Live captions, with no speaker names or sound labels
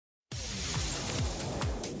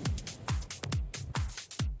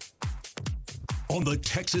on the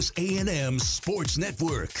Texas A&M Sports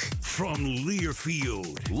Network. From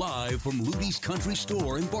Learfield, live from Rudy's Country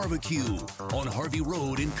Store and Barbecue on Harvey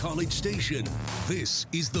Road in College Station. This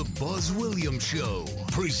is the Buzz Williams Show,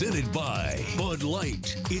 presented by Bud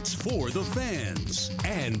Light. It's for the fans.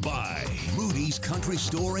 And by Rudy's Country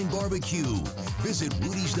Store and Barbecue. Visit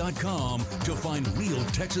Rudy's.com to find real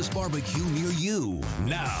Texas barbecue near you.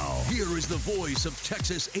 Now, here is the voice of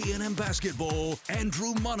Texas A&M basketball,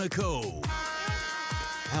 Andrew Monaco.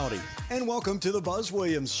 Howdy, and welcome to the Buzz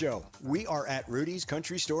Williams Show. We are at Rudy's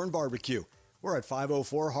Country Store and Barbecue. We're at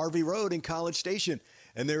 504 Harvey Road in College Station,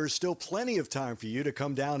 and there is still plenty of time for you to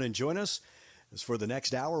come down and join us. As for the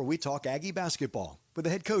next hour, we talk Aggie basketball with the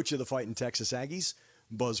head coach of the Fighting Texas Aggies,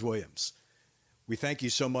 Buzz Williams. We thank you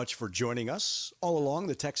so much for joining us all along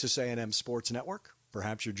the Texas A&M Sports Network.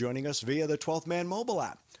 Perhaps you're joining us via the 12th Man mobile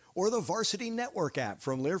app or the Varsity Network app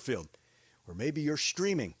from Learfield, or maybe you're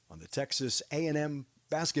streaming on the Texas A&M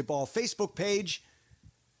basketball Facebook page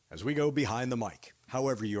as we go behind the mic.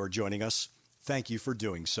 However you are joining us, thank you for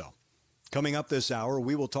doing so. Coming up this hour,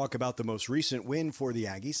 we will talk about the most recent win for the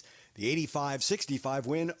Aggies, the 85-65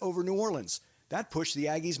 win over New Orleans. That pushed the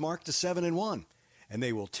Aggies' mark to 7-1, and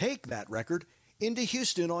they will take that record into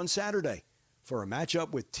Houston on Saturday for a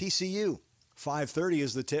matchup with TCU. 5:30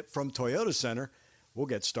 is the tip from Toyota Center. We'll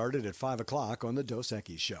get started at 5 o'clock on the Dos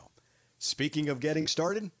Equis Show. Speaking of getting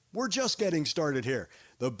started, we're just getting started here.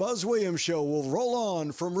 The Buzz Williams Show will roll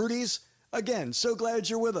on from Rudy's. Again, so glad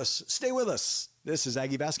you're with us. Stay with us. This is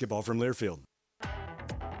Aggie basketball from Learfield.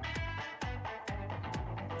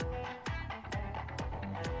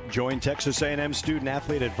 Join Texas A&M Student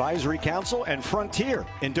Athlete Advisory Council and Frontier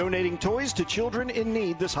in donating toys to children in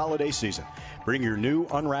need this holiday season. Bring your new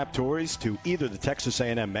unwrapped toys to either the Texas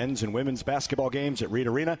A&M men's and women's basketball games at Reed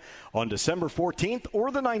Arena on December 14th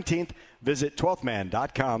or the 19th. Visit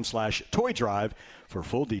 12thman.com/toy drive for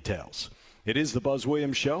full details. It is the Buzz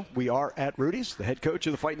Williams Show. We are at Rudy's. The head coach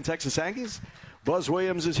of the Fighting Texas Aggies, Buzz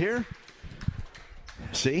Williams, is here.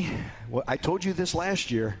 See, well, I told you this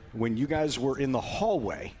last year when you guys were in the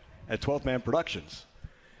hallway at 12th Man Productions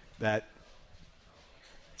that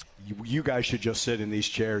you guys should just sit in these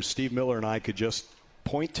chairs. Steve Miller and I could just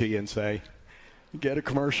point to you and say, get a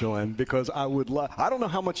commercial in, because I would love. I don't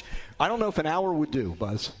know if an hour would do,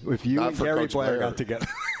 Buzz, if you and Gary Blair got together.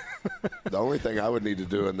 The only thing I would need to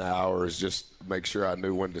do in the hour is just make sure I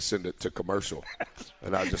knew when to send it to commercial.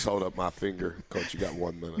 And I just hold up my finger. Coach, you got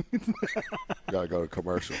 1 minute. Got to go to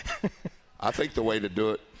commercial. I think the way to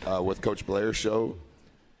do it with Coach Blair's show,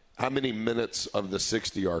 how many minutes of the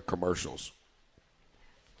 60 are commercials?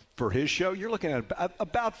 For his show, you're looking at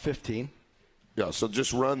about 15. Yeah, so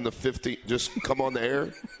just run the 15. Just come on the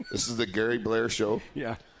air. This is the Gary Blair show.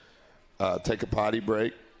 Yeah. Take a potty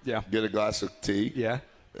break. Yeah. Get a glass of tea. Yeah.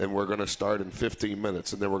 And we're going to start in 15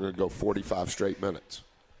 minutes, and then we're going to go 45 straight minutes.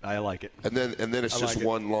 I like it. And then it's just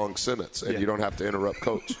one long sentence, and you don't have to interrupt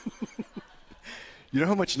Coach. You know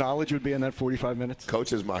how much knowledge would be in that 45 minutes?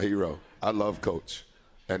 Coach is my hero. I love Coach.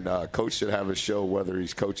 And Coach should have a show whether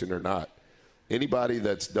he's coaching or not. Anybody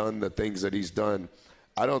that's done the things that he's done,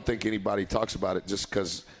 I don't think anybody talks about it just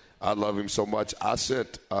because I love him so much. I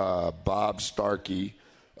sent Bob Starkey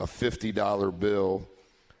a $50 bill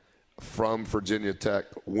from Virginia Tech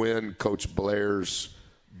when Coach Blair's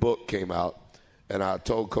book came out. And I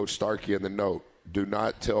told Coach Starkey in the note, do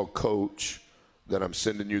not tell Coach that I'm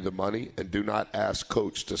sending you the money, and do not ask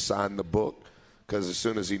Coach to sign the book, because as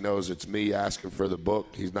soon as he knows it's me asking for the book,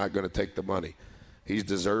 he's not going to take the money. He's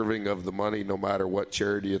deserving of the money no matter what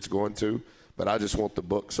charity it's going to, but I just want the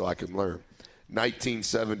book so I can learn.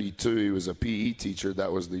 1972, he was a PE teacher.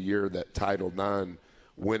 That was the year that Title IX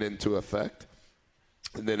went into effect.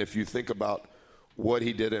 And then if you think about what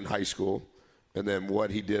he did in high school and then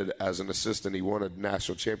what he did as an assistant, he won a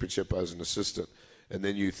national championship as an assistant. And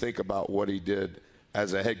then you think about what he did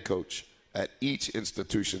as a head coach at each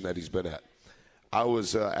institution that he's been at. I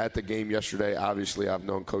was at the game yesterday. Obviously, I've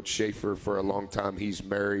known Coach Schaefer for a long time. He's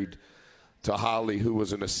married to Holly, who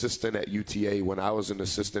was an assistant at UTA when I was an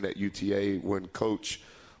assistant at UTA when Coach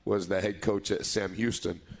was the head coach at Sam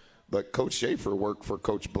Houston. But Coach Schaefer worked for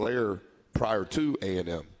Coach Blair prior to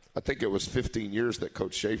A&M. I think it was 15 years that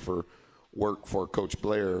Coach Schaefer worked for Coach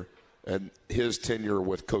Blair, and his tenure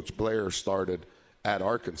with Coach Blair started at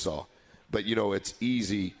Arkansas. But, you know, it's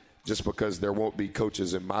easy just because there won't be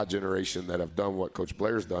coaches in my generation that have done what Coach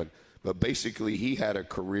Blair's done. But basically he had a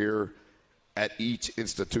career at each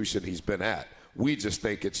institution he's been at. We just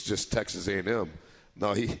think it's just Texas A&M.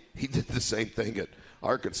 No, he did the same thing at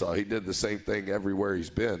Arkansas. He did the same thing everywhere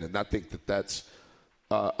he's been. And I think that that's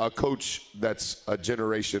a coach that's a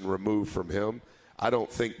generation removed from him. I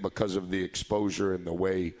don't think because of the exposure and the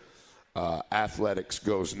way athletics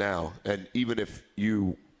goes now, and even if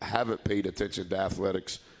you haven't paid attention to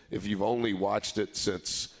athletics, if you've only watched it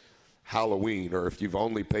since Halloween or if you've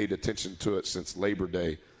only paid attention to it since Labor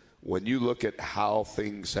Day, when you look at how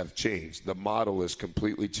things have changed, the model is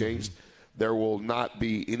completely changed. There will not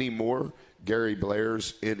be any more Gary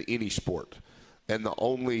Blairs in any sport. And the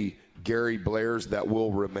only Gary Blairs that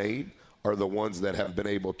will remain are the ones that have been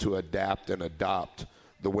able to adapt and adopt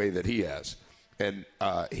the way that he has. And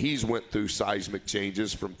he's went through seismic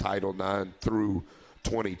changes from Title IX through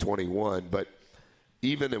 2021. But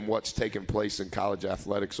even in what's taken place in college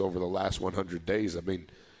athletics over the last 100 days, I mean,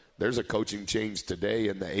 there's a coaching change today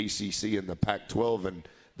in the ACC and the Pac-12, and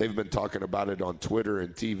they've been talking about it on Twitter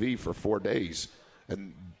and TV for 4 days.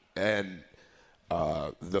 And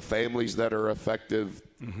the families that are affected,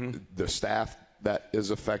 the staff that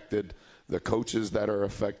is affected, the coaches that are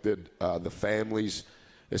affected, the families,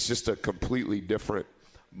 it's just a completely different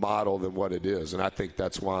model than what it is. And I think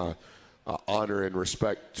that's why honor and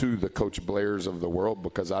respect to the Coach Blairs of the world,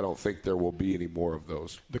 because I don't think there will be any more of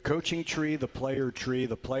those. The coaching tree, the player tree,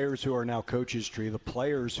 the players who are now coaches tree, the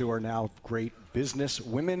players who are now great business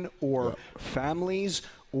women or families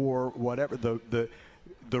or whatever, the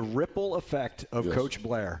ripple effect of Coach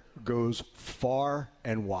Blair goes far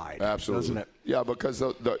and wide. Absolutely. Doesn't it? Yeah, because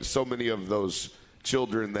so many of those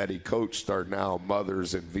children that he coached are now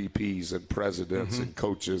mothers and VPs and presidents and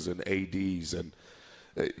coaches and ADs. And,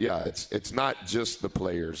 it's not just the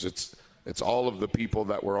players. It's all of the people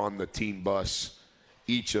that were on the team bus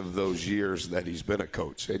each of those years that he's been a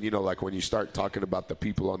coach. And, like when you start talking about the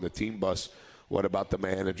people on the team bus, what about the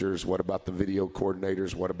managers? What about the video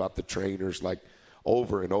coordinators? What about the trainers? Like,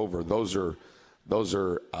 over and over, those are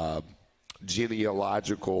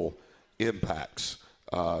genealogical impacts.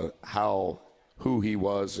 Who he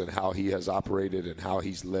was and how he has operated and how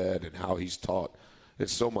he's led and how he's taught.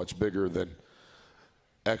 It's so much bigger than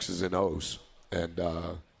X's and O's. And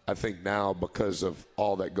I think now, because of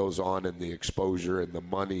all that goes on and the exposure and the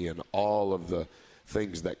money and all of the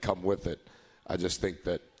things that come with it, I just think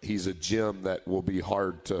that he's a gem that will be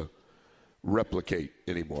hard to replicate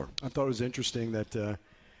anymore. I thought it was interesting that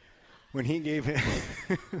when he gave him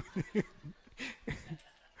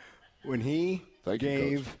in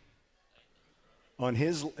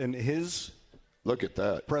his look at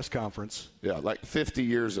that press conference. Yeah, like 50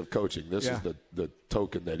 years of coaching. This is the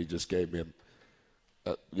token that he just gave me.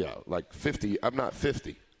 Like 50. I'm not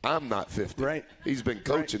 50. Right. He's been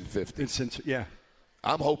coaching 50. Since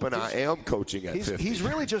I'm hoping I am coaching at 50. He's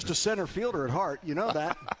really just a center fielder at heart. You know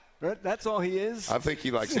that. That's all he is. I think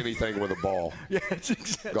he likes anything with a ball.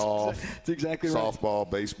 Golf. That's exactly right. Softball,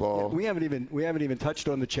 baseball. Yeah, we haven't even touched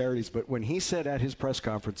on the charities, but when he said at his press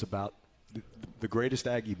conference about the greatest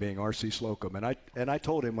Aggie being R.C. Slocum, and I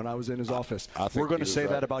told him when I was in his office, we're going to say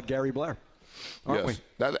that about Gary Blair, aren't we?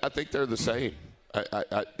 I think they're the same.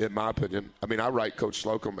 I, in my opinion. I mean, I write Coach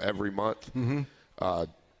Slocum every month.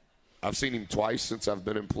 I've seen him twice since I've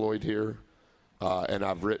been employed here, and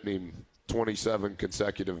I've written him 27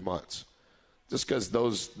 consecutive months. Just because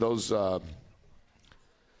those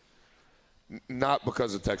not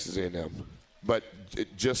because of Texas A&M, but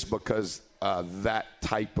just because that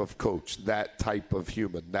type of coach, that type of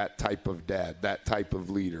human, that type of dad, that type of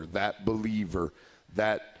leader, that believer,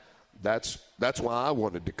 that's why I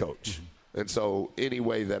wanted to coach. And so any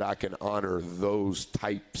way that I can honor those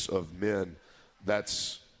types of men,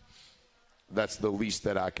 that's the least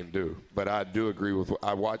that I can do. But I do agree with –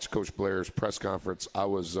 I watched Coach Blair's press conference. I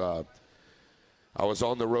was on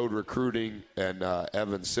the road recruiting, and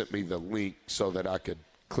Evan sent me the link so that I could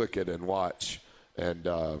click it and watch. And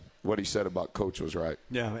what he said about Coach was right.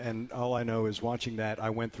 Yeah, and all I know is watching that,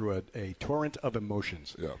 I went through a torrent of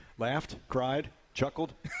emotions. Yeah. Laughed, cried,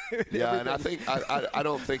 chuckled. Yeah, and I think I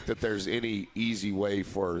don't think that there's any easy way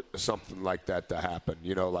for something like that to happen.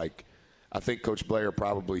 I think Coach Blair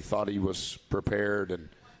probably thought he was prepared, and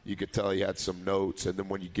you could tell he had some notes. And then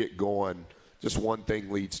when you get going, just one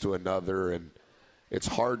thing leads to another, and it's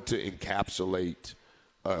hard to encapsulate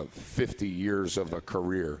 50 years of a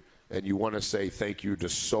career. And you want to say thank you to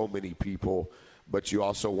so many people, but you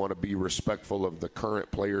also want to be respectful of the current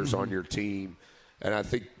players on your team. And I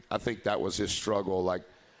think that was his struggle. Like,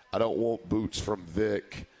 I don't want boots from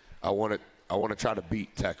Vic. I want to try to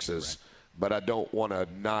beat Texas. Right. But I don't want to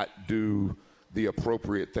not do the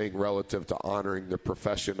appropriate thing relative to honoring the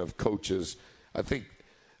profession of coaches. I think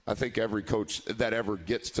every coach that ever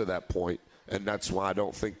gets to that point, and that's why I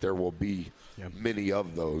don't think there will be many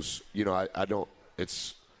of those. I don't –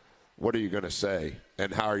 it's what are you going to say,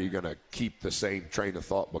 and how are you going to keep the same train of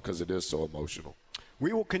thought because it is so emotional?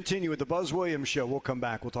 We will continue with the Buzz Williams Show. We'll come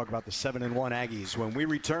back. We'll talk about the 7-1 Aggies when we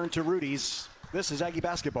return to Rudy's. This is Aggie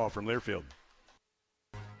basketball from Learfield.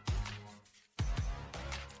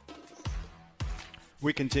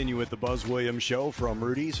 We continue with the Buzz Williams Show from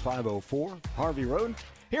Rudy's, 504 Harvey Road.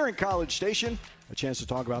 Here in College Station, a chance to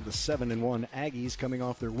talk about the 7-1 Aggies coming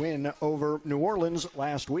off their win over New Orleans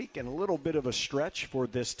last week, and a little bit of a stretch for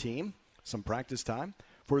this team. Some practice time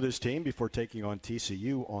for this team before taking on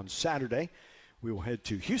TCU on Saturday. We will head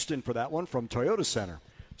to Houston for that one from Toyota Center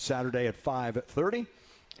Saturday at 5:30,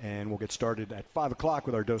 and we'll get started at 5 o'clock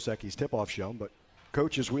with our Dos Equis tip-off show. But,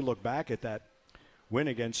 Coach, as we look back at that win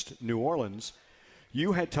against New Orleans,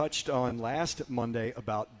 you had touched on last Monday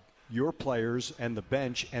about your players and the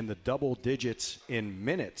bench and the double digits in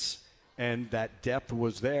minutes, and that depth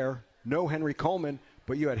was there. No Henry Coleman,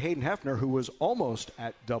 but you had Hayden Hefner, who was almost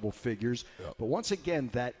at double figures. Yep. But once again,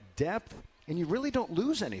 that depth, and you really don't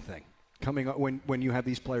lose anything coming up when you have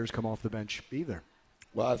these players come off the bench either.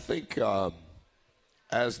 Well, I think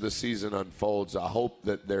as the season unfolds, I hope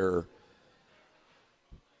that there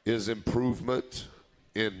is improvement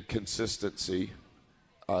in consistency.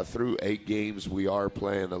 Through 8 games, we are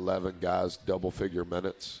playing 11 guys double-figure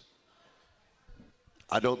minutes.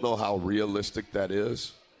 I don't know how realistic that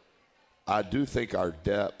is. I do think our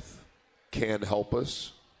depth can help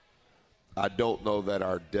us. I don't know that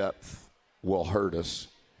our depth will hurt us.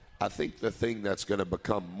 I think the thing that's going to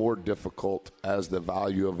become more difficult as the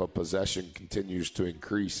value of a possession continues to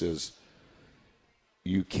increase is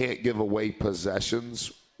you can't give away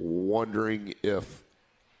possessions wondering if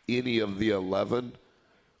any of the 11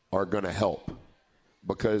 are going to help,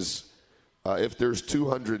 because if there's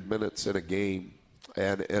 200 minutes in a game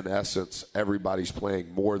and in essence everybody's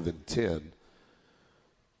playing more than 10,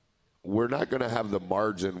 we're not going to have the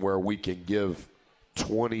margin where we can give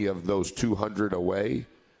 20 of those 200 away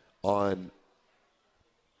on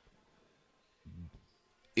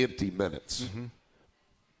empty minutes. Mm-hmm.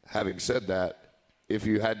 Having said that, if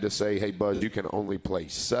you had to say, hey, Buzz, you can only play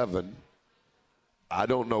 7, I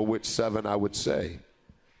don't know which 7 I would say.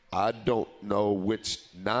 I don't know which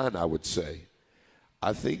 9 I would say.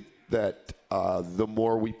 I think that the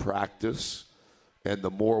more we practice and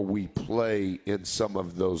the more we play in some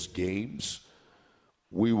of those games,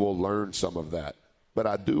 we will learn some of that. But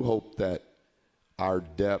I do hope that our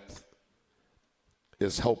depth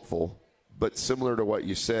is helpful. But similar to what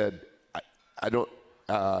you said, I don't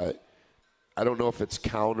know if it's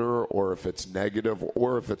counter or if it's negative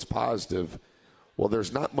or if it's positive. Well,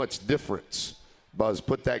 there's not much difference. Buzz,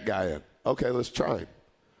 put that guy in. Okay, let's try him.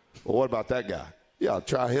 Well, what about that guy? Yeah, I'll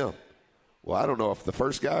try him. Well, I don't know if the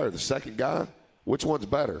first guy or the second guy, which one's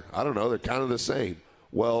better? I don't know. They're kind of the same.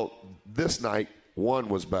 Well, this night, 1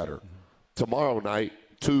 was better. Tomorrow night,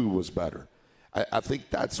 2 was better. I think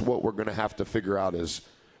that's what we're going to have to figure out is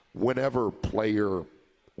whenever player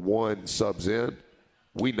 1 subs in,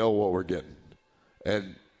 we know what we're getting.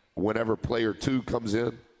 And whenever player 2 comes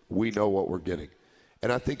in, we know what we're getting.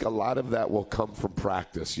 And I think a lot of that will come from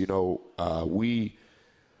practice. You know,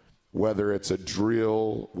 whether it's a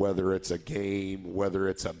drill, whether it's a game, whether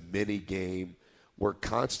it's a mini game, we're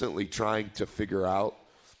constantly trying to figure out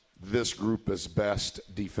this group is best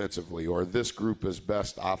defensively or this group is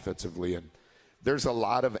best offensively. And there's a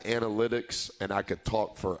lot of analytics, and I could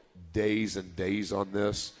talk for days and days on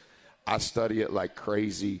this. I study it like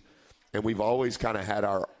crazy, and we've always kind of had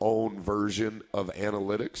our own version of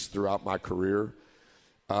analytics throughout my career.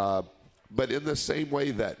 But in the same way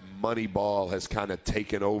that Moneyball has kind of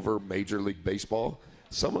taken over Major League Baseball,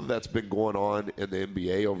 some of that's been going on in the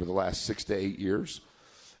NBA over the last 6 to 8 years.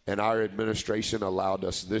 And our administration allowed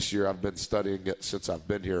us this year, I've been studying it since I've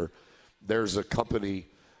been here, there's a company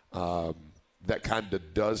that kind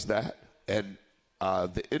of does that. And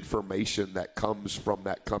the information that comes from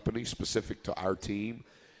that company specific to our team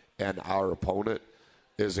and our opponent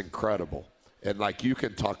is incredible. And, like, you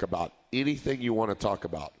can talk about anything you want to talk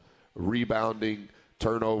about, rebounding,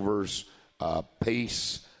 turnovers,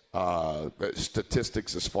 pace,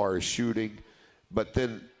 statistics as far as shooting. But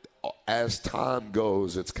then as time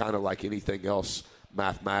goes, it's kind of like anything else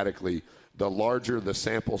mathematically. The larger the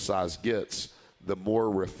sample size gets, the more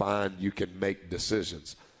refined you can make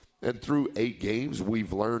decisions. And through 8 games,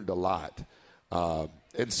 we've learned a lot.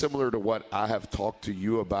 And similar to what I have talked to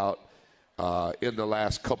you about in the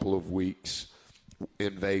last couple of weeks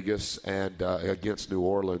in Vegas and against New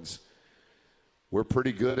Orleans, we're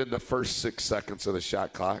pretty good in the first 6 seconds of the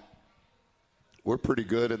shot clock. We're pretty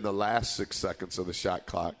good in the last 6 seconds of the shot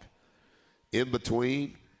clock. In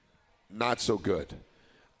between, not so good.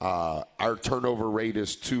 Our turnover rate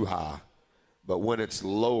is too high, but when it's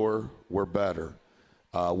lower, we're better.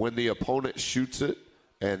 When the opponent shoots it,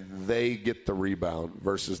 and they get the rebound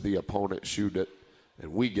versus the opponent shoot it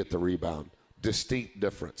and we get the rebound. Distinct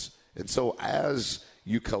difference. And so as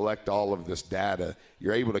you collect all of this data,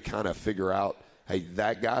 you're able to kind of figure out, hey,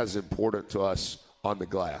 that guy's important to us on the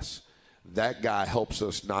glass. That guy helps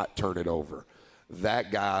us not turn it over.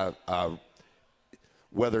 That guy,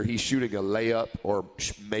 whether he's shooting a layup or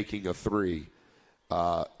making a three,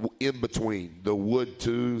 in between the wood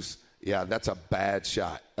twos, yeah, that's a bad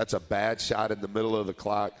shot. That's a bad shot in the middle of the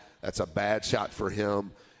clock. That's a bad shot for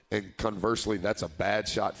him. And conversely, that's a bad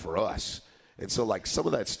shot for us. And so, like, some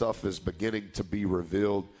of that stuff is beginning to be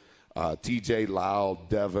revealed. TJ, Lyle,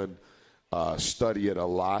 Devin study it a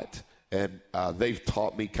lot. And they've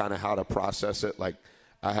taught me kind of how to process it. Like,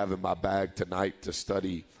 I have in my bag tonight to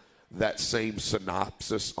study that same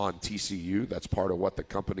synopsis on TCU. That's part of what the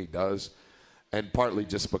company does. And partly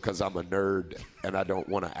just because I'm a nerd and I don't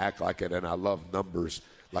want to act like it and I love numbers.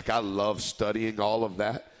 Like, I love studying all of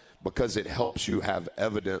that because it helps you have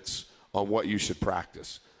evidence on what you should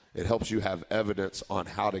practice. It helps you have evidence on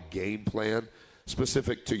how to game plan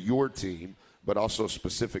specific to your team, but also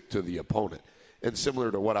specific to the opponent. And similar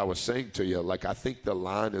to what I was saying to you, like, I think the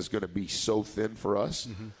line is going to be so thin for us.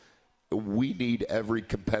 Mm-hmm. We need every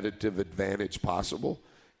competitive advantage possible,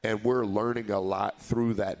 and we're learning a lot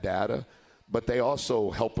through that data. But they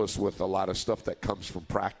also help us with a lot of stuff that comes from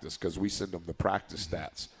practice because we send them the practice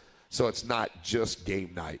stats. So it's not just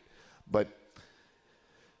game night. But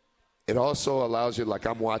it also allows you, like,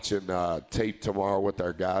 I'm watching tape tomorrow with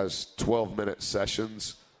our guys, 12-minute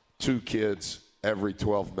sessions, 2 kids every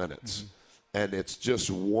 12 minutes. Mm-hmm. And it's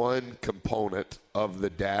just one component of the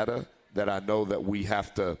data that I know that we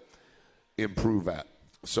have to improve at.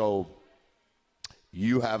 So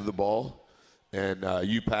you have the ball, and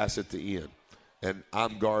you pass it to Ian. And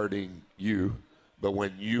I'm guarding you, but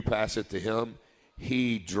when you pass it to him,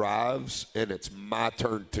 he drives, and it's my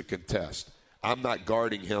turn to contest. I'm not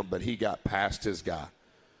guarding him, but he got past his guy.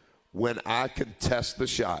 When I contest the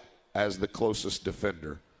shot as the closest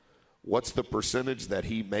defender, what's the percentage that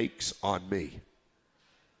he makes on me?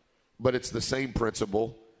 But it's the same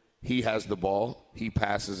principle. He has the ball, he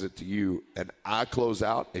passes it to you, and I close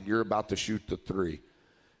out, and you're about to shoot the 3.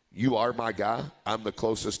 You are my guy. I'm the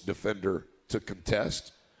closest defender to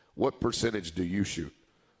contest. What percentage do you shoot?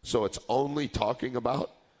 So it's only talking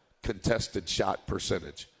about contested shot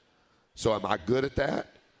percentage. So am I good at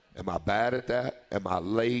that? Am I bad at that? Am I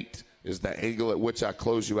late? Is the angle at which I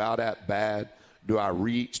close you out at bad? Do I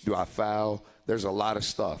reach? Do I foul? There's a lot of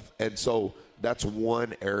stuff. And so that's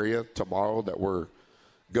one area tomorrow that we're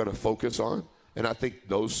going to focus on. And I think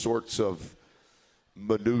those sorts of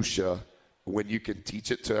minutia, when you can teach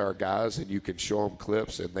it to our guys and you can show them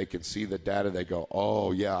clips and they can see the data, they go,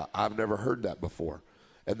 oh, yeah, I've never heard that before.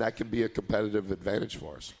 And that can be a competitive advantage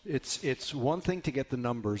for us. It's one thing to get the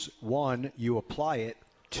numbers. One, you apply it.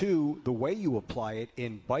 Two, the way you apply it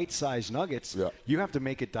in bite-sized nuggets, you have to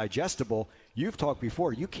make it digestible. You've talked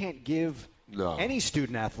before. You can't give any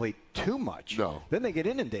student-athlete too much. No. Then they get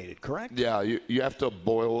inundated, correct? Yeah, you have to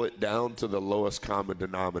boil it down to the lowest common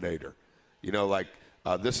denominator. You know, like,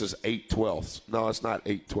 this is 8/12. No, it's not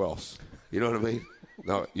 8/12. You know what I mean?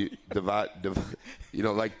 No, you divide, you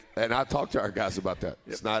know, like, and I talked to our guys about that.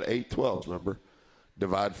 It's not 8/12, remember?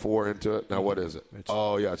 Divide 4 into it. Now, what is it? It's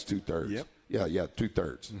 2/3. Yep. Yeah, 2/3.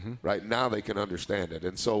 Mm-hmm. Right now they can understand it.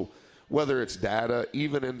 And so whether it's data,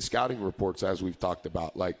 even in scouting reports, as we've talked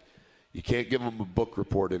about, like, you can't give them a book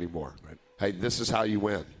report anymore. Right. Hey, this is how you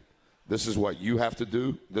win. This is what you have to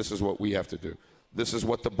do. This is what we have to do. This is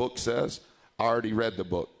what the book says. I already read the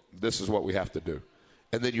book. This is what we have to do.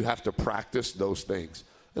 And then you have to practice those things.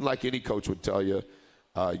 And like any coach would tell you,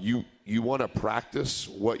 you want to practice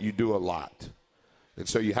what you do a lot. And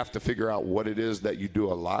so you have to figure out what it is that you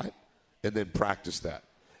do a lot and then practice that.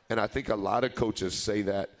 And I think a lot of coaches say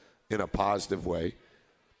that in a positive way.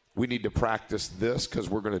 We need to practice this because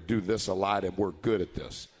we're going to do this a lot and we're good at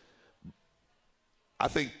this. I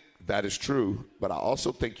think that is true, but I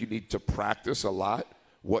also think you need to practice a lot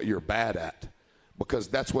what you're bad at, because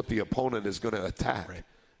that's what the opponent is going to attack. Right.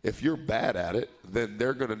 If you're bad at it, then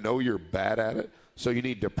they're going to know you're bad at it. So you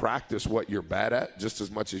need to practice what you're bad at just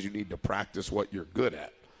as much as you need to practice what you're good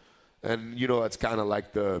at. And, you know, it's kind of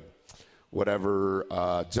like the whatever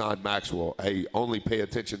John Maxwell, hey, only pay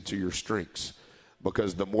attention to your strengths,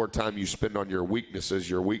 because the more time you spend on your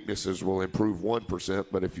weaknesses will improve 1%,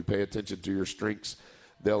 but if you pay attention to your strengths,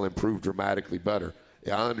 they'll improve dramatically better.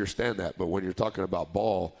 Yeah, I understand that, but when you're talking about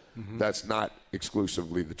ball, that's not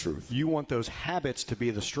exclusively the truth. You want those habits to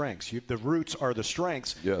be the strengths. The roots are the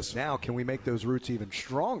strengths. Yes. Now, can we make those roots even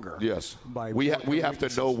stronger? Yes. We have to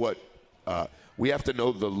know what we have to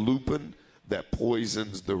know the lupin that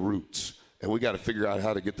poisons the roots. And we got to figure out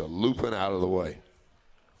how to get the lupin out of the way.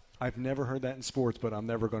 I've never heard that in sports, but I'm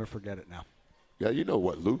never going to forget it now. Yeah, you know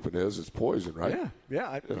what lupin is. It's poison, right?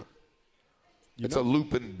 Yeah. It's a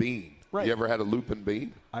lupin bean. Right. You ever had a lupin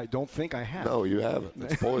bean? I don't think I have. No, you haven't.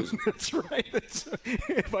 It's poison. That's right.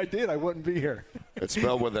 If I did, I wouldn't be here. It's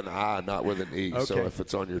spelled with an I, not with an E. Okay. So if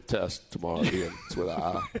it's on your test tomorrow, Ian, it's with an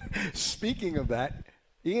I. Speaking of that,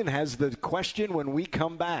 Ian has the question when we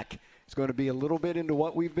come back. It's going to be a little bit into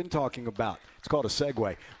what we've been talking about. It's called a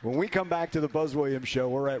segue. When we come back to the Buzz Williams Show,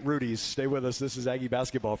 we're at Rudy's. Stay with us. This is Aggie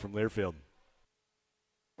basketball from Learfield.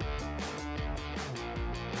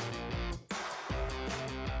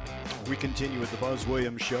 We continue with the Buzz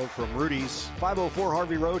Williams Show from Rudy's, 504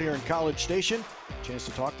 Harvey Road here in College Station. Chance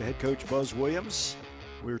to talk to head coach Buzz Williams.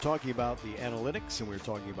 We were talking about the analytics and we were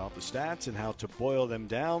talking about the stats and how to boil them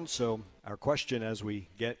down. So our question as we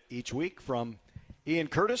get each week from Ian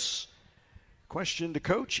Curtis, question to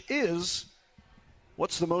coach is,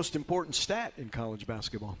 what's the most important stat in college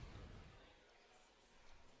basketball?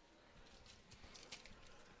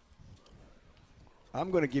 I'm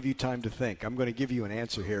going to give you time to think. I'm going to give you an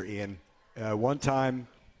answer here, Ian. One time,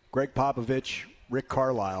 Greg Popovich, Rick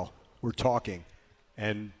Carlisle were talking,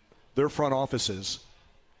 and their front offices,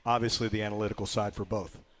 obviously the analytical side for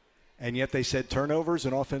both, and yet they said turnovers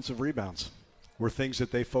and offensive rebounds were things that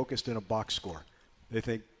they focused in a box score. They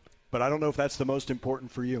think, but I don't know if that's the most important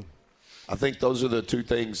for you. I think those are the two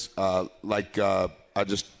things. I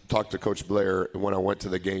just talked to Coach Blair when I went to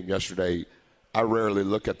the game yesterday. I rarely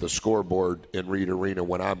look at the scoreboard in Reed Arena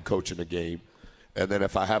when I'm coaching a game. And then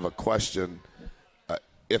if I have a question,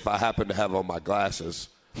 if I happen to have on my glasses,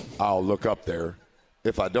 I'll look up there.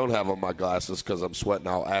 If I don't have on my glasses because I'm sweating,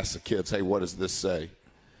 I'll ask the kids, hey, what does this say?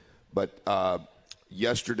 But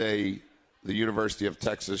yesterday, the University of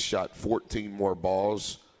Texas shot 14 more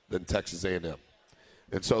balls than Texas A&M.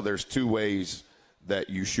 And so there's two ways that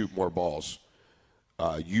you shoot more balls.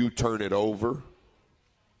 You turn it over,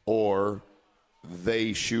 or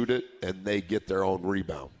they shoot it and they get their own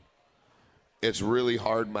rebound. It's really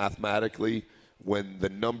hard mathematically when the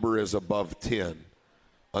number is above 10,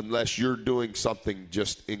 unless you're doing something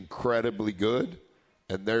just incredibly good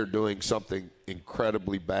and they're doing something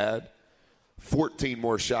incredibly bad. 14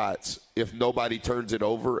 more shots, if nobody turns it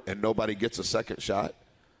over and nobody gets a second shot,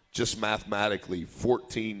 just mathematically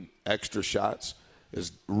 14 extra shots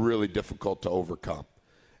is really difficult to overcome.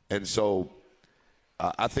 And so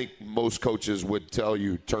I think most coaches would tell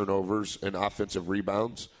you turnovers and offensive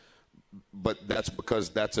rebounds, but that's because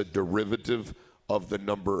that's a derivative of the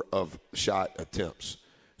number of shot attempts.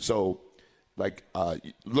 So,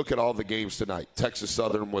 look at all the games tonight. Texas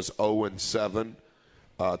Southern was 0-7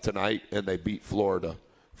 tonight, and they beat Florida.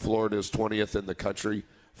 Florida is 20th in the country.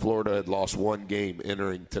 Florida had lost one game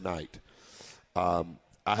entering tonight. I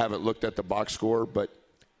haven't looked at the box score, but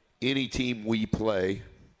any team we play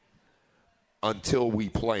 – until we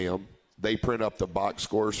play them, they print up the box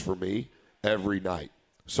scores for me every night.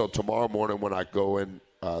 So tomorrow morning when I go in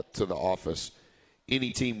to the office,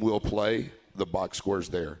 any team will play, the box score's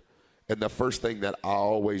there. And the first thing that I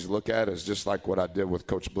always look at is just like what I did with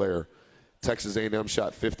Coach Blair. Texas A&M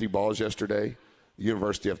shot 50 balls yesterday. The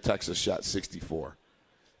University of Texas shot 64.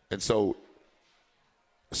 And so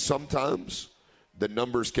sometimes the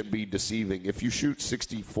numbers can be deceiving. If you shoot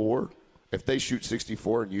 64, if they shoot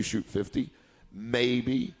 64 and you shoot 50,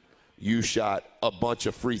 maybe you shot a bunch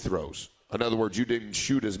of free throws. In other words, you didn't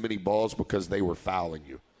shoot as many balls because they were fouling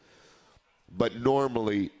you. But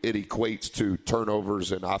normally it equates to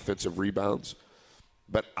turnovers and offensive rebounds.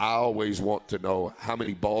 But I always want to know how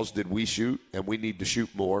many balls did we shoot, and we need to shoot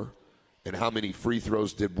more, and how many free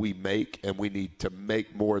throws did we make, and we need to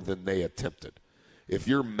make more than they attempted. If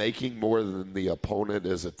you're making more than the opponent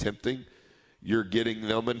is attempting, you're getting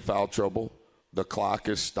them in foul trouble. The clock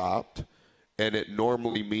is stopped. And it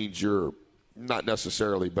normally means not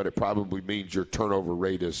necessarily, but it probably means your turnover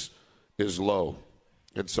rate is low.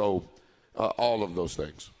 And so all of those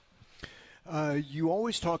things. You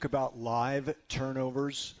always talk about live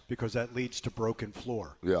turnovers because that leads to broken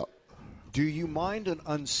floor. Yeah. Do you mind an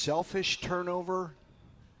unselfish turnover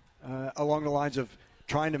along the lines of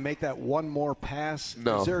trying to make that one more pass?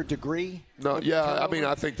 No. Is there a degree? No, yeah. I mean,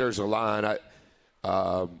 I think there's a line.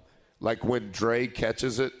 Like when Dre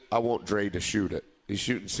catches it, I want Dre to shoot it. He's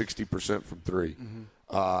shooting 60% from three.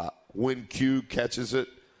 Mm-hmm. When Q catches it,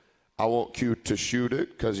 I want Q to shoot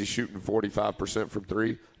it because he's shooting 45% from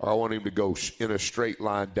three, or I want him to go in a straight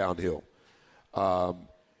line downhill.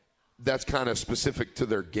 That's kind of specific to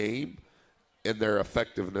their game and their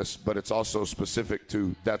effectiveness, but it's also specific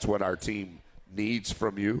to that's what our team needs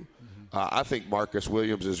from you. Mm-hmm. I think Marcus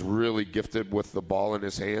Williams is really gifted with the ball in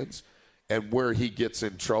his hands, and where he gets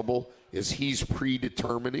in trouble is he's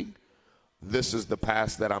predetermining this is the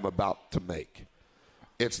pass that I'm about to make.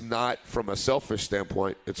 It's not from a selfish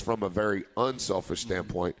standpoint. It's from a very unselfish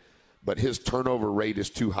standpoint. But his turnover rate is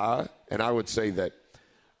too high, and I would say that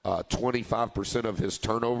 25% of his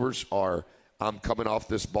turnovers are I'm coming off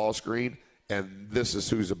this ball screen, and this is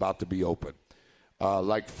who's about to be open.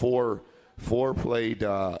 Like four played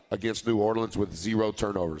against New Orleans with 0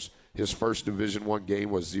 turnovers. His first Division I game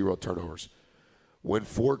was 0 turnovers. When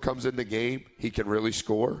 4 comes in the game, he can really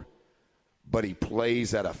score, but he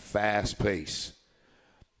plays at a fast pace.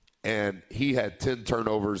 And he had 10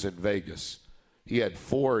 turnovers in Vegas. He had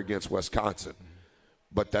 4 against Wisconsin,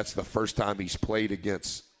 but that's the first time he's played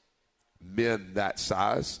against men that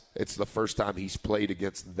size. It's the first time he's played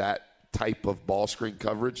against that type of ball screen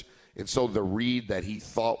coverage. And so the read that he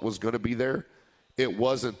thought was going to be there, it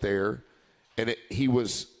wasn't there, and he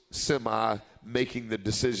was making the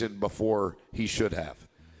decision before he should have.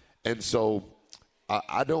 And so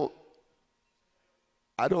I don't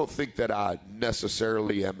think that I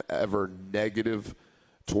necessarily am ever negative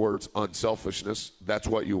towards unselfishness. That's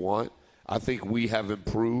what you want. I think we have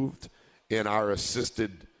improved in our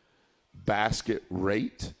assisted basket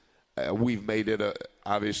rate. We've made it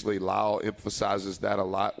obviously Lyle emphasizes that a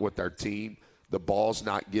lot with our team. The ball's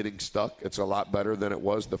not getting stuck. It's a lot better than it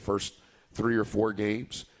was the first 3 or 4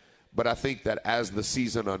 games. But I think that as the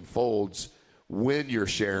season unfolds, when you're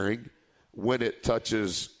sharing, when it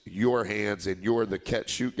touches your hands and you're the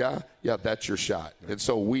catch-shoot guy, yeah, that's your shot. And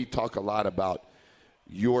so we talk a lot about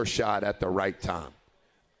your shot at the right time.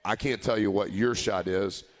 I can't tell you what your shot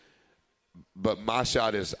is, but my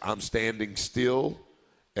shot is I'm standing still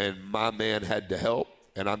and my man had to help,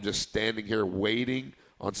 and I'm just standing here waiting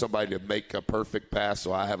on somebody to make a perfect pass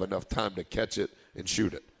so I have enough time to catch it and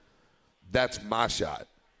shoot it. That's my shot.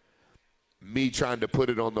 Me trying to put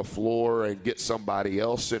it on the floor and get somebody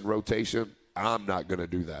else in rotation, I'm not going to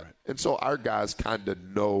do that. Right. And so our guys kind of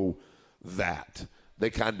know that. They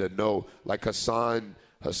kind of know, like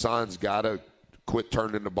Hassan's got to quit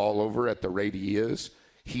turning the ball over at the rate he is.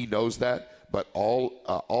 He knows that, but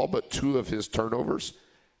all but 2 of his turnovers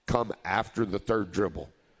come after the 3rd dribble.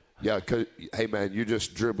 Yeah, 'cause, hey, man, you're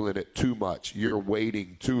just dribbling it too much. You're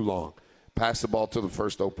waiting too long. Pass the ball to the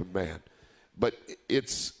first open man. But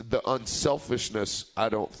it's the unselfishness I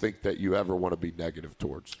don't think that you ever want to be negative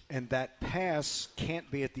towards. And that pass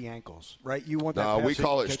can't be at the ankles, right? You want that pass. We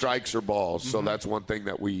call it strikes or balls, mm-hmm. So that's one thing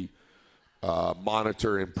that we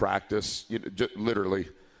monitor in practice. Literally,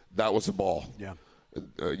 that was a ball. Yeah.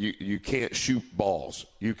 You can't shoot balls.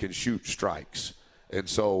 You can shoot strikes. And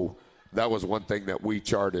so that was one thing that we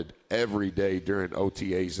charted every day during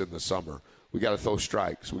OTAs in the summer. We got to throw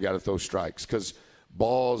strikes. We got to throw strikes because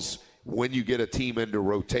balls – when you get a team into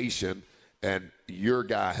rotation and your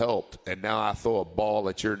guy helped and now I throw a ball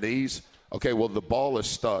at your knees, okay, well, the ball is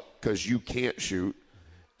stuck because you can't shoot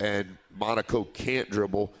and Monaco can't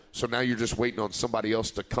dribble, so now you're just waiting on somebody else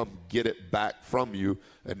to come get it back from you,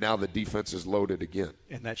 and now the defense is loaded again.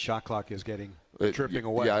 And that shot clock is tripping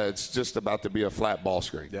away. Yeah, it's just about to be a flat ball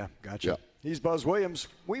screen. Yeah, gotcha. Yeah. He's Buzz Williams.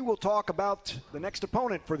 We will talk about the next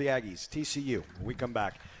opponent for the Aggies, TCU, when we come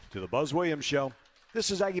back to the Buzz Williams Show. This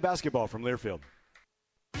is Aggie basketball from Learfield.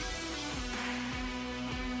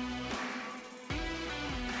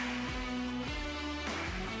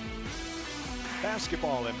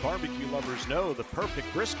 Basketball and barbecue lovers know the perfect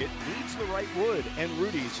brisket needs the right wood, and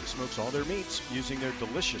Rudy's smokes all their meats using their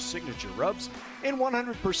delicious signature rubs in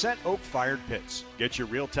 100% oak-fired pits. Get your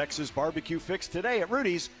real Texas barbecue fix today at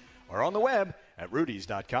Rudy's or on the web at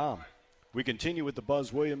rudys.com. We continue with the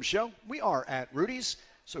Buzz Williams Show. We are at Rudy's.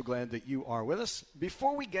 So glad that you are with us.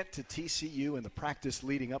 Before we get to TCU and the practice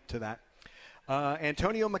leading up to that,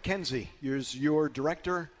 Antonio McKenzie is your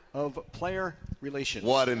director of player relations.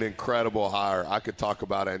 What an incredible hire. I could talk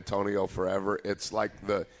about Antonio forever. It's like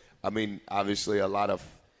obviously I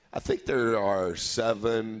think there are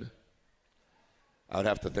 7, I would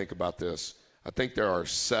have to think about this. I think there are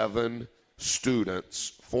 7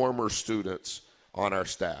 students, former students on our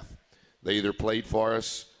staff. They either played for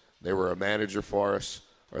us, they were a manager for us,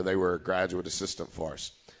 or they were a graduate assistant for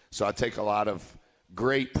us. So I take a lot of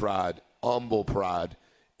great pride, humble pride,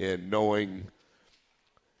 in knowing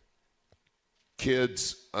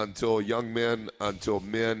kids until young men, until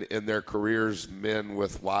men in their careers, men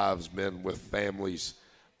with wives, men with families,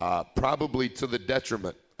 probably to the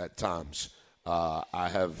detriment at times. I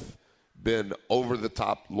have been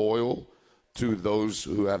over-the-top loyal to those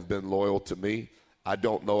who have been loyal to me. I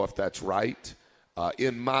don't know if that's right.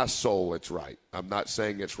 In my soul, it's right. I'm not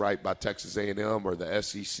saying it's right by Texas A&M or the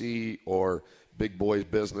SEC or big boys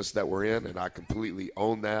business that we're in, and I completely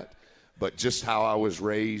own that. But just how I was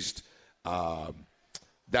raised,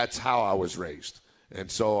 that's how I was raised. And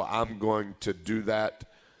so I'm going to do that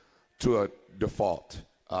to a default.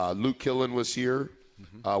 Luke Killen was here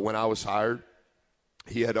when I was hired.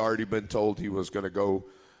 He had already been told he was going to go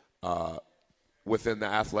within the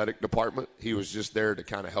athletic department. He was just there to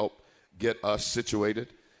kind of help get us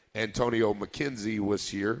situated. Antonio McKenzie was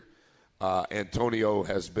here. Antonio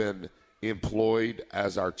has been employed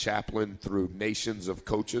as our chaplain through Nations of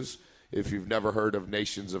Coaches. If you've never heard of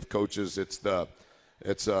Nations of Coaches, it's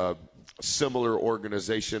a similar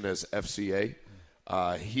organization as FCA.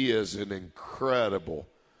 He is an incredible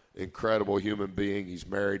human being. He's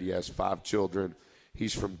married. He has 5 children.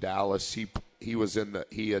 He's from Dallas.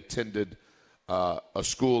 He attended a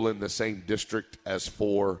school in the same district as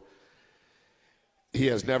 4. He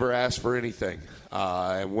has never asked for anything.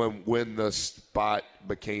 And when the spot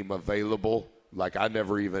became available, like I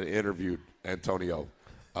never even interviewed Antonio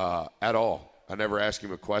at all. I never asked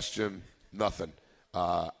him a question, nothing.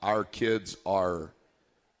 Our kids are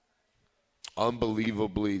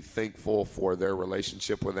unbelievably thankful for their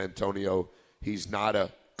relationship with Antonio. He's not a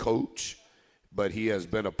coach, but he has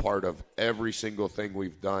been a part of every single thing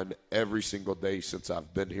we've done every single day since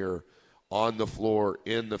I've been here, on the floor,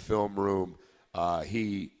 in the film room.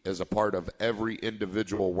 He is a part of every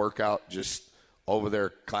individual workout, just over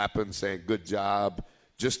there clapping, saying good job,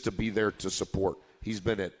 just to be there to support. He's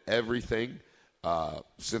been at everything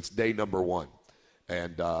since day number 1.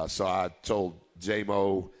 And so I told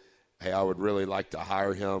J-Mo, hey, I would really like to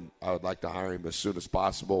hire him. I would like to hire him as soon as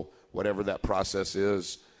possible. Whatever that process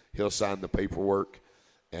is, he'll sign the paperwork.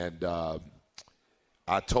 And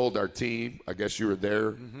I told our team, I guess you were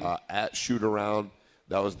there, at shoot-around.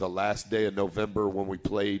 That was the last day of November when we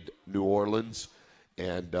played New Orleans.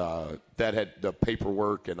 And that had the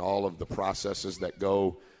paperwork and all of the processes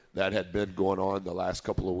that had been going on the last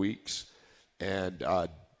couple of weeks. And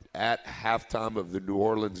at halftime of the New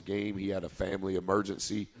Orleans game, he had a family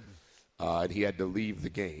emergency, and he had to leave the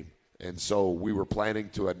game. And so we were planning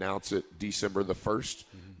to announce it December the 1st.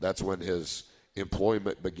 That's when his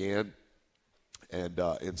employment began. And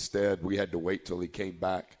instead, we had to wait till he came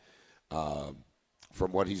back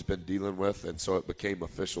from what he's been dealing with, and so it became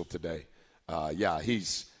official today.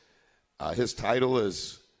 His title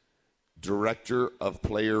is Director of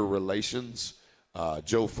Player Relations.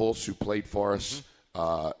 Joe Fultz, who played for us,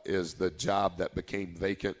 is the job that became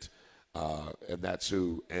vacant, and that's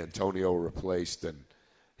who Antonio replaced, and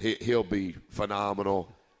he'll be phenomenal.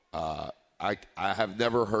 I have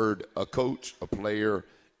never heard a coach, a player,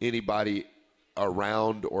 anybody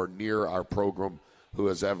around or near our program who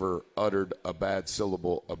has ever uttered a bad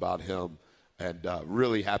syllable about him, and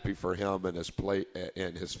really happy for him and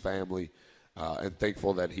his family, and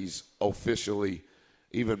thankful that he's officially.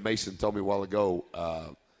 Even Mason told me a while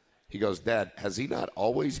ago, he goes, Dad, has he not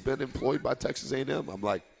always been employed by Texas A&M? I'm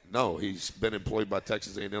like, no, he's been employed by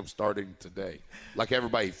Texas A&M starting today. Like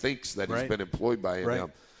everybody thinks that he's been employed by A&M, right.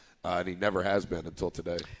 And he never has been until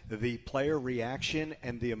today. The player reaction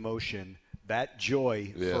and the emotion, that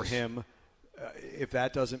joy for him, if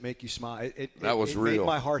that doesn't make you smile, it made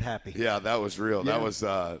my heart happy. Yeah, that was real. Yeah.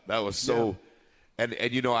 That was so and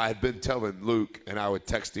you know, I had been telling Luke, and I would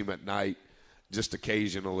text him at night just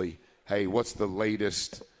occasionally, hey, what's the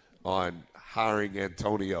latest on hiring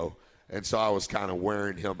Antonio? And so I was kind of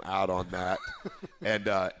wearing him out on that. And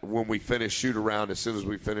when we finished shoot-around, as soon as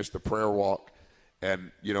we finished the prayer walk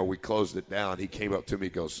and, you know, we closed it down, he came up to me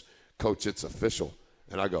and goes, Coach, it's official.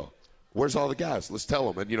 And I go, where's all the guys? Let's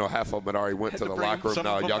tell them. And, you know, half of them had already went to the locker room.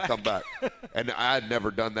 No, y'all come back. And I had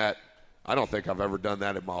never done that. I don't think I've ever done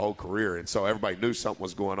that in my whole career. And so everybody knew something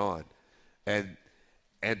was going on. And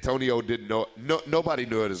Antonio didn't know. Nobody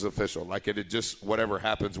knew it as official. Like it had just, whatever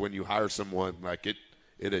happens when you hire someone, like it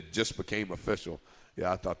had just became official.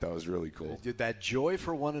 Yeah, I thought that was really cool. That joy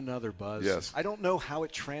for one another, Buzz. Yes. I don't know how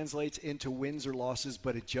it translates into wins or losses,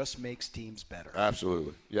 but it just makes teams better.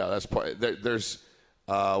 Absolutely. Yeah, that's part. There's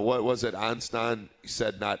what was it? Einstein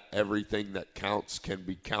said, "Not everything that counts can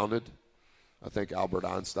be counted." I think Albert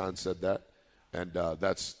Einstein said that, and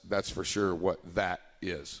that's for sure what that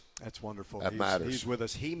is. That's wonderful. That matters. He's with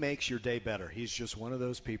us. He makes your day better. He's just one of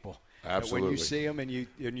those people. Absolutely. When you see him and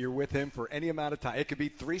you're with him for any amount of time, it could be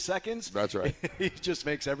 3 seconds. That's right. He just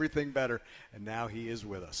makes everything better, and now he is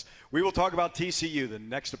with us. We will talk about TCU, the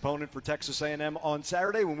next opponent for Texas A&M, on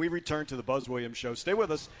Saturday when we return to the Buzz Williams Show. Stay with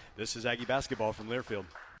us. This is Aggie Basketball from Learfield.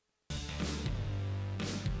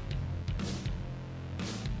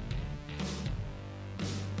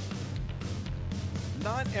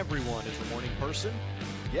 Not everyone is a morning person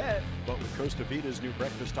yet, but with Costa Vita's new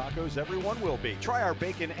breakfast tacos, everyone will be. Try our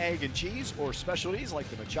bacon, egg, and cheese, or specialties like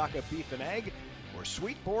the machaca beef and egg, or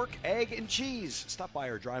sweet pork, egg, and cheese. Stop by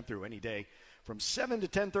our drive-thru any day from 7 to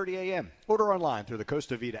 10:30 a.m. Order online through the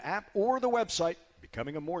Costa Vita app or the website. Become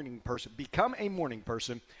a morning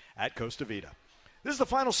person at Costa Vita. This is the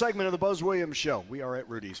final segment of the Buzz Williams Show. We are at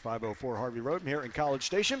Rudy's, 504 Harvey Road here in College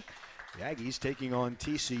Station. The Aggies taking on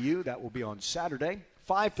TCU. That will be on Saturday.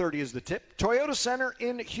 5:30 is the tip. Toyota Center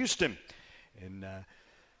in Houston. And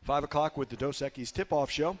 5 o'clock with the Dos Equis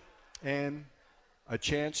tip-off show. And a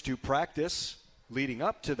chance to practice leading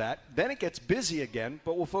up to that. Then it gets busy again,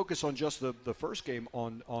 but we'll focus on just the first game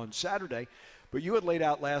on Saturday. But you had laid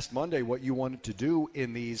out last Monday what you wanted to do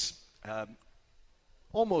in these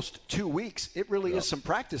almost 2 weeks. It really is some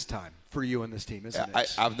practice time for you and this team, isn't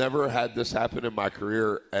it? I've never had this happen in my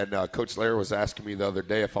career, and Coach Lair was asking me the other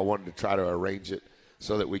day if I wanted to try to arrange it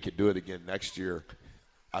so that we could do it again next year.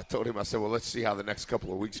 I told him, I said, well, let's see how the next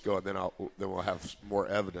couple of weeks go, and then we'll have more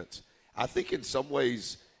evidence. I think in some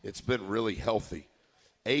ways it's been really healthy.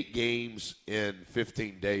 8 games in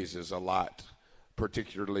 15 days is a lot,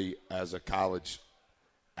 particularly as a college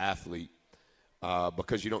athlete,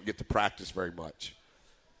 because you don't get to practice very much.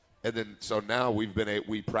 And then, so now we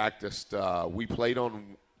practiced, we played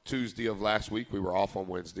on Tuesday of last week. We were off on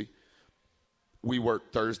Wednesday. We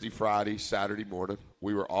worked Thursday, Friday, Saturday morning.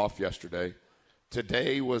 We were off yesterday.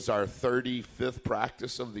 Today was our 35th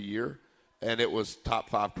practice of the year, and it was top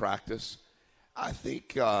 5 practice. I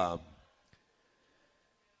think,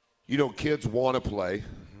 kids want to play,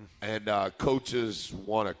 and coaches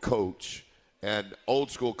want to coach. And old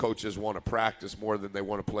school coaches want to practice more than they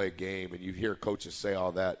want to play a game, and you hear coaches say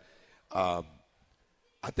all that. I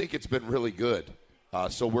think it's been really good.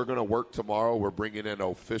 So we're going to work tomorrow. We're bringing in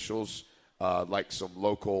officials, like some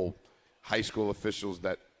local high school officials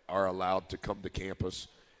that are allowed to come to campus.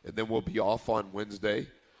 And then we'll be off on Wednesday.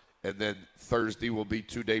 And then Thursday will be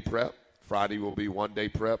 2-day prep. Friday will be 1-day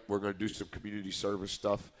prep. We're going to do some community service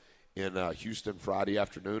stuff in Houston Friday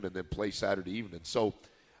afternoon and then play Saturday evening. So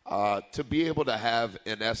to be able to have,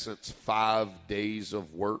 in essence, 5 days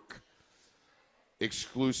of work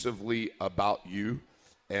exclusively about you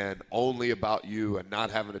and only about you and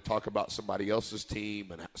not having to talk about somebody else's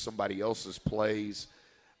team and somebody else's plays,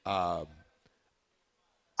 I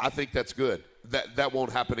think that's good. That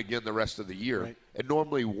won't happen again the rest of the year. Right. And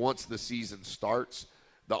normally once the season starts,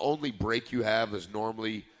 the only break you have is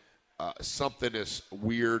normally something is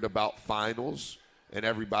weird about finals, and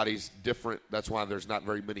everybody's different. That's why there's not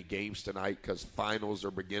very many games tonight, because finals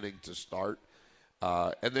are beginning to start.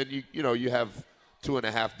 And then you have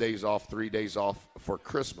 2.5 days off, 3 days off for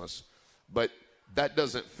Christmas, but that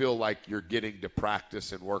doesn't feel like you're getting to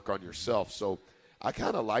practice and work on yourself. So I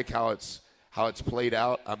kind of like how it's played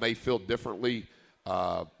out. I may feel differently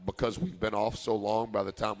because we've been off so long by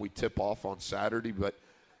the time we tip off on Saturday, but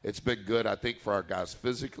it's been good, I think, for our guys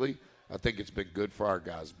physically. I think it's been good for our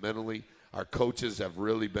guys mentally. Our coaches have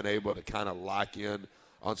really been able to kind of lock in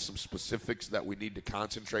on some specifics that we need to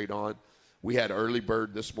concentrate on. We had early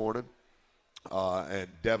bird this morning, and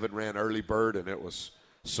Devin ran early bird, and it was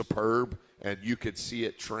superb. And you could see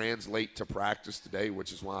it translate to practice today,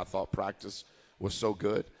 which is why I thought practice was so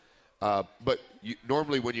good. But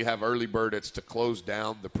normally when you have early bird, it's to close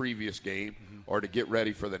down the previous game or to get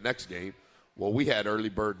ready for the next game. Well, we had early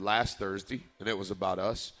bird last Thursday, and it was about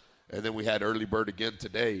us. And then we had early bird again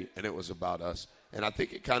today, and it was about us. And I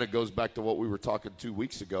think it kind of goes back to what we were talking 2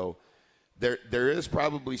 weeks ago. There is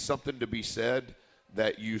probably something to be said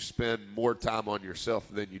that you spend more time on yourself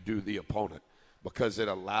than you do the opponent, because it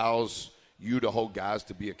allows you to hold guys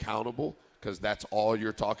to be accountable, because that's all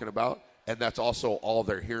you're talking about, and that's also all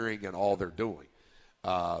they're hearing and all they're doing.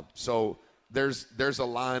 So there's a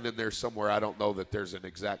line in there somewhere. I don't know that there's an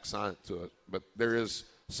exact science to it, but there is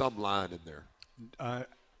some line in there.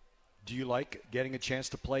 Do you like getting a chance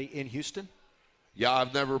to play in Houston? Yeah,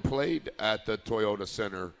 I've never played at the Toyota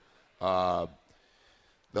Center.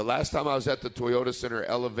 The last time I was at the Toyota Center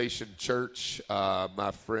Elevation Church,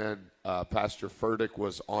 my friend Pastor Furtick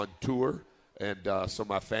was on tour, and so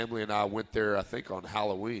my family and I went there, I think, on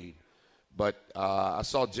Halloween. But I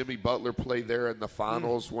saw Jimmy Butler play there in the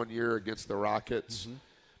finals one year against the Rockets.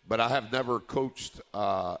 But I have never coached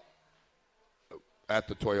at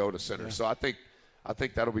the Toyota Center. So I think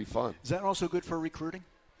that'll be fun. Is that also good for recruiting?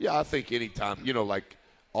 Yeah, I think anytime, like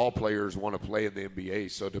all players want to play in the NBA.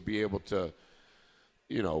 So to be able to,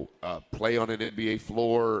 play on an NBA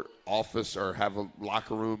floor, office, or have a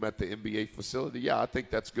locker room at the NBA facility, yeah, I think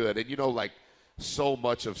that's good. And, so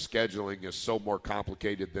much of scheduling is so more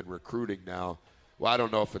complicated than recruiting now. Well, I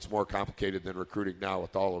don't know if it's more complicated than recruiting now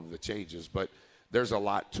with all of the changes, but there's a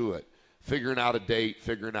lot to it. Figuring out a date,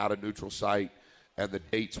 figuring out a neutral site, and the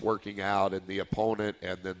dates working out, and the opponent,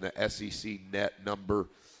 and then the SEC net number.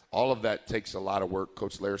 All of that takes a lot of work.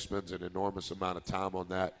 Coach Lair spends an enormous amount of time on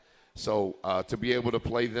that. So to be able to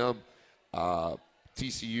play them,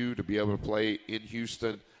 TCU, to be able to play in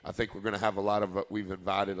Houston, I think we're going to have we've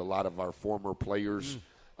invited a lot of our former players.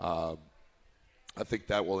 I think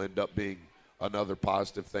that will end up being another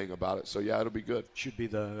positive thing about it. So, yeah, it'll be good. Should be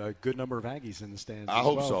a good number of Aggies in the stands I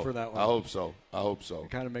hope well so. for that one. I hope so.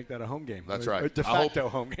 Kind of make that a home game. That's right. A de facto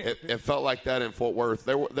home game. It felt like that in Fort Worth.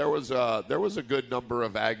 There was a good number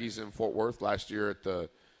of Aggies in Fort Worth last year at the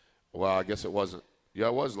 – well, I guess it wasn't. Yeah,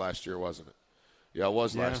 it was last year, wasn't it? Yeah, it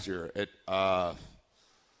was last year. Yeah,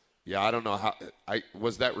 I don't know how –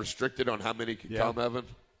 was that restricted on how many could come, Evan?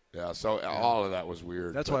 Yeah, so all of that was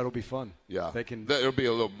weird. That's why it'll be fun. Yeah. It'll be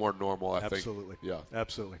a little more normal, I think. Absolutely. Yeah.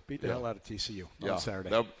 Absolutely. Beat the hell out of TCU on Saturday.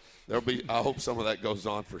 There'll be. I hope some of that goes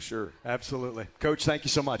on for sure. Absolutely. Coach, thank you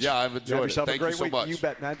so much. Yeah, I've enjoyed it. Thank you so much. You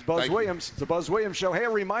bet, man. Buzz Williams, the Buzz Williams Show. Hey, a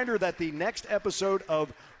reminder that the next episode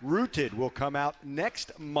of Rooted will come out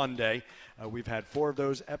next Monday. We've had 4 of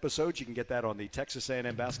those episodes. You can get that on the Texas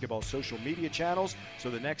A&M basketball social media channels. So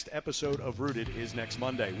the next episode of Rooted is next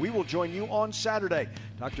Monday. We will join you on Saturday.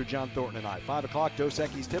 Dr. John Thornton and I, 5 o'clock, Dos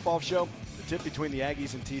Equis tip-off show. The tip between the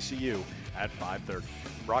Aggies and TCU at 5:30.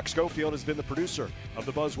 Brock Schofield has been the producer of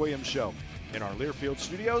the Buzz Williams Show. In our Learfield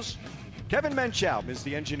studios, Kevin Menchow is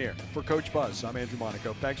the engineer. For Coach Buzz, I'm Andrew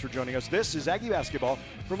Monaco. Thanks for joining us. This is Aggie Basketball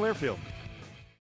from Learfield.